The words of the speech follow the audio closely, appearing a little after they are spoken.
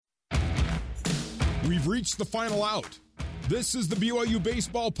We've reached the final out. This is the BYU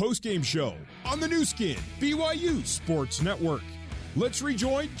Baseball postgame show on the new skin, BYU Sports Network. Let's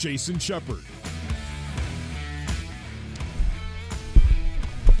rejoin Jason Shepard.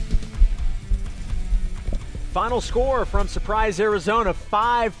 Final score from Surprise, Arizona,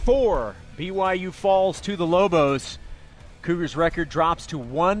 5-4. BYU falls to the Lobos. Cougars' record drops to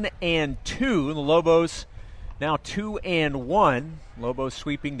 1-2. The Lobos now 2-1. Lobos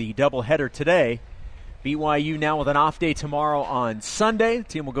sweeping the doubleheader today. BYU now with an off day tomorrow on Sunday. The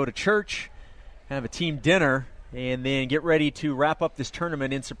team will go to church, have a team dinner, and then get ready to wrap up this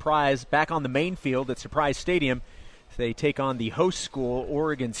tournament in Surprise back on the main field at Surprise Stadium. They take on the host school,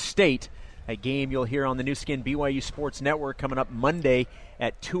 Oregon State. A game you'll hear on the new skin BYU Sports Network coming up Monday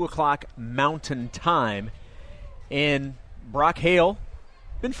at 2 o'clock Mountain Time. And Brock Hale,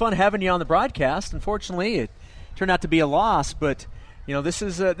 been fun having you on the broadcast. Unfortunately, it turned out to be a loss, but you know this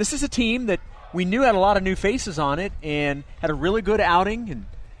is a team that we knew had a lot of new faces on it and had a really good outing and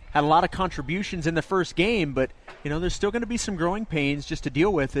had a lot of contributions in the first game. But you know there's still going to be some growing pains just to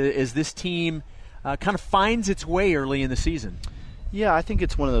deal with as this team kind of finds its way early in the season. Yeah, I think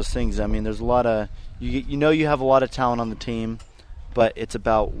it's one of those things. I mean, there's a lot of you know you have a lot of talent on the team, but it's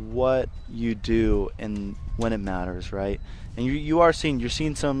about what you do and when it matters, right? And you're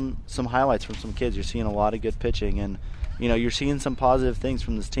seeing some highlights from some kids. You're seeing a lot of good pitching, and you know you're seeing some positive things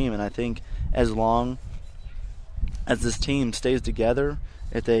from this team. And I think as long as this team stays together,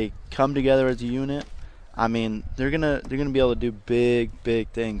 if they come together as a unit, I mean they're gonna be able to do big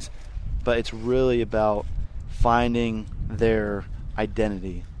things. But it's really about finding their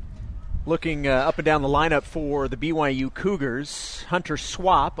identity. Looking up and down the lineup for the BYU Cougars, Hunter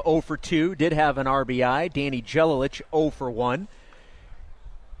Swap 0 for 2, did have an RBI. Danny Jelilich 0 for 1.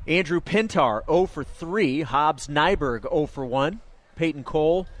 Andrew Pintar 0 for 3. Hobbs Nyberg 0 for 1. Peyton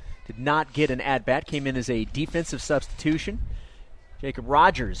Cole did not get an at-bat, came in as a defensive substitution. Jacob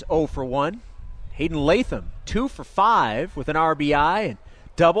Rogers 0 for 1. Hayden Latham 2 for 5 with an RBI and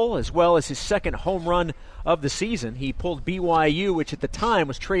double, as well as his second home run of the season. He pulled BYU, which at the time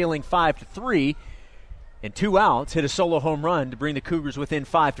was trailing 5-3, and 2 outs, hit a solo home run to bring the Cougars within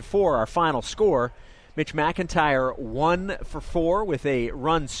 5-4, our final score. Mitch McIntyre 1 for 4 with a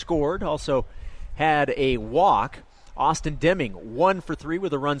run scored, also had a walk. Austin Deming 1 for 3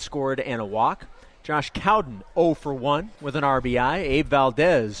 with a run scored and a walk. Josh Cowden 0 for 1 with an RBI. Abe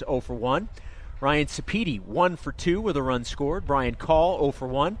Valdez 0 for 1. Ryan Sapedi 1 for 2 with a run scored. Brian Call 0 for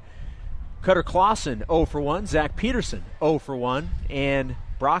 1. Cutter Clausen 0 for 1. Zach Peterson 0 for 1. And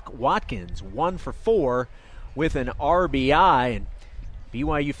Brock Watkins 1 for 4 with an RBI. And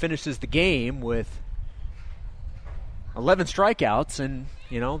BYU finishes the game with 11 strikeouts. And,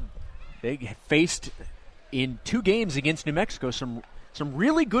 you know, they faced in 2 games against New Mexico some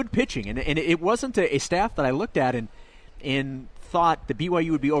really good pitching. And it wasn't a staff that I looked at and thought the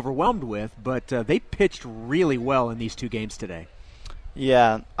BYU would be overwhelmed with, but they pitched really well in these 2 games today.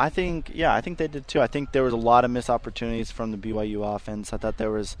 Yeah, I think they did too. I think there was a lot of missed opportunities from the BYU offense. I thought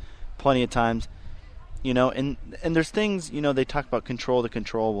there was plenty of times, you know, and there's things, you know, they talk about control the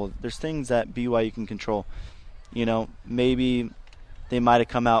controllable. There's things that BYU can control. You know, maybe they might have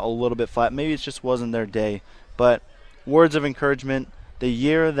come out a little bit flat. Maybe it just wasn't their day. But words of encouragement, the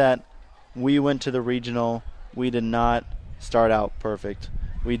year that we went to the regional, we did not start out perfect.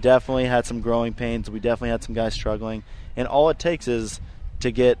 We definitely had some growing pains. We definitely had some guys struggling. And all it takes is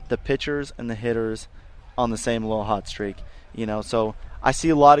to get the pitchers and the hitters on the same little hot streak. You know, so I see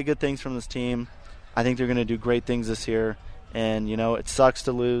a lot of good things from this team. I think they're going to do great things this year. And, you know, it sucks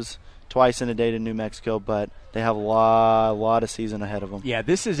to lose twice in a day to New Mexico, but they have a lot of season ahead of them. Yeah,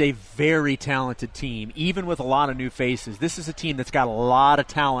 this is a very talented team, even with a lot of new faces. This is a team that's got a lot of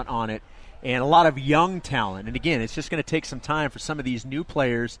talent on it and a lot of young talent. And, again, it's just going to take some time for some of these new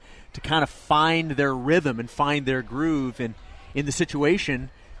players to kind of find their rhythm and find their groove in the situation.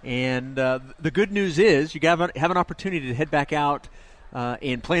 And the good news is you have an opportunity to head back out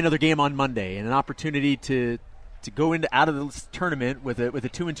and play another game on Monday, and an opportunity to go out of the tournament with a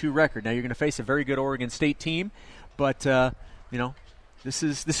 2-2 record. Now you're going to face a very good Oregon State team, but you know, this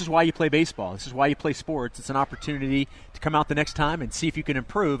is why you play baseball. This is why you play sports. It's an opportunity to come out the next time and see if you can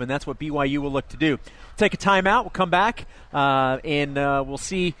improve, and that's what BYU will look to do. We'll take a timeout. We'll come back and we'll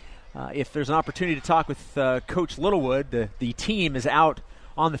see if there's an opportunity to talk with Coach Littlewood. The team is out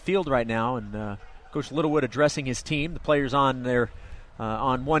on the field right now, and Coach Littlewood addressing his team. The players on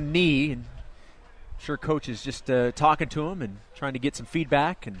one knee, and I'm sure Coach is just talking to him and trying to get some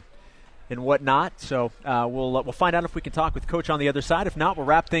feedback and whatnot. So we'll find out if we can talk with Coach on the other side. If not, we'll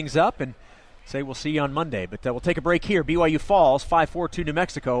wrap things up and say we'll see you on Monday. But we'll take a break here. BYU falls 5-4 to New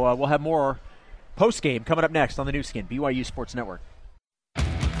Mexico. We'll have more Post-game coming up next on the new skin, BYU Sports Network.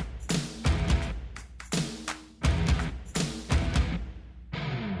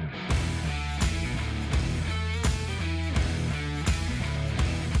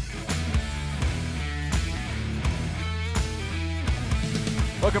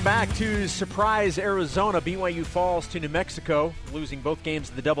 Welcome back to Surprise, Arizona. BYU falls to New Mexico, losing both games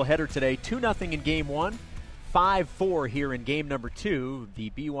of the doubleheader today. 2-0 in Game 1, 5-4 here in Game number 2.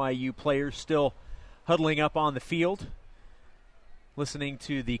 The BYU players still huddling up on the field, listening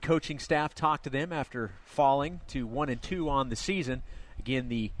to the coaching staff talk to them after falling to 1-2 on the season. Again,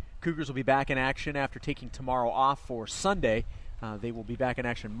 the Cougars will be back in action after taking tomorrow off for Sunday. They will be back in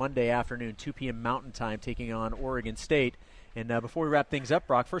action Monday afternoon, 2 p.m. Mountain Time, taking on Oregon State. And before we wrap things up,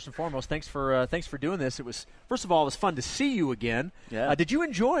 Brock, first and foremost, thanks for doing this. It was fun to see you again. Yeah. Did you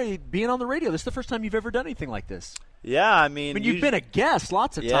enjoy being on the radio? This is the first time you've ever done anything like this. Yeah, I mean you've been a guest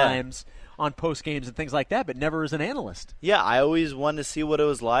lots of times on post games and things like that, but never as an analyst. Yeah, I always wanted to see what it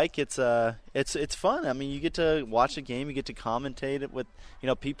was like. It's fun. I mean, you get to watch a game, you get to commentate it with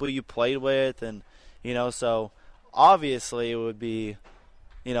people you played with, and so obviously it would be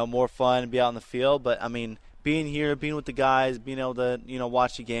more fun to be out in the field. But I mean, being here, being with the guys, being able to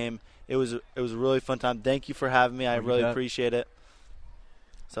watch the game, it was a really fun time. Thank you for having me. I really appreciate it.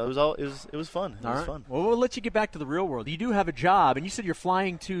 So it was fun. It was fun. Well, we'll let you get back to the real world. You do have a job, and you said you're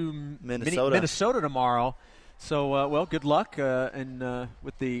flying to Minnesota tomorrow. So good luck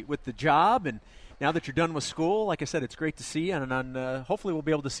with the job, and now that you're done with school, like I said, it's great to see you, and hopefully we'll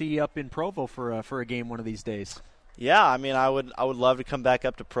be able to see you up in Provo for a game one of these days. Yeah, I mean, I would love to come back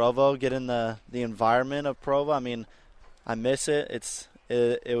up to Provo, get in the environment of Provo. I mean, I miss it.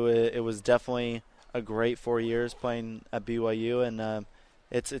 It was definitely a great 4 years playing at BYU, and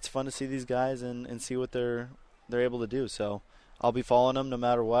it's fun to see these guys and see what they're able to do. So I'll be following them no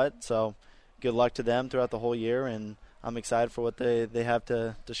matter what. So good luck to them throughout the whole year, and I'm excited for what they have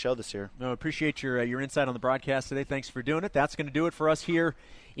to show this year. No, appreciate your insight on the broadcast today. Thanks for doing it. That's going to do it for us here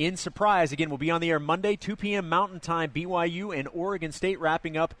in Surprise. Again, we'll be on the air Monday, 2 p.m. Mountain Time. BYU and Oregon State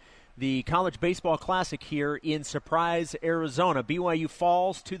wrapping up the College Baseball Classic here in Surprise, Arizona. BYU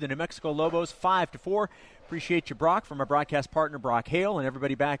falls to the New Mexico Lobos 5-4. Appreciate you, Brock, from our broadcast partner, Brock Hale, and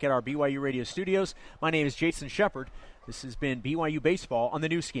everybody back at our BYU Radio studios. My name is Jason Shepard. This has been BYU Baseball on the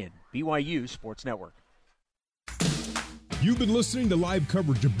new skin, BYU Sports Network. You've been listening to live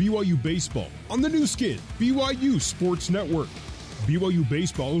coverage of BYU Baseball on the new skin, BYU Sports Network. BYU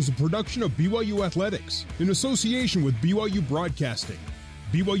Baseball is a production of BYU Athletics in association with BYU Broadcasting.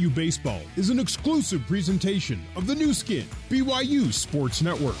 BYU Baseball is an exclusive presentation of the new skin, BYU Sports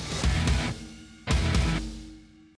Network.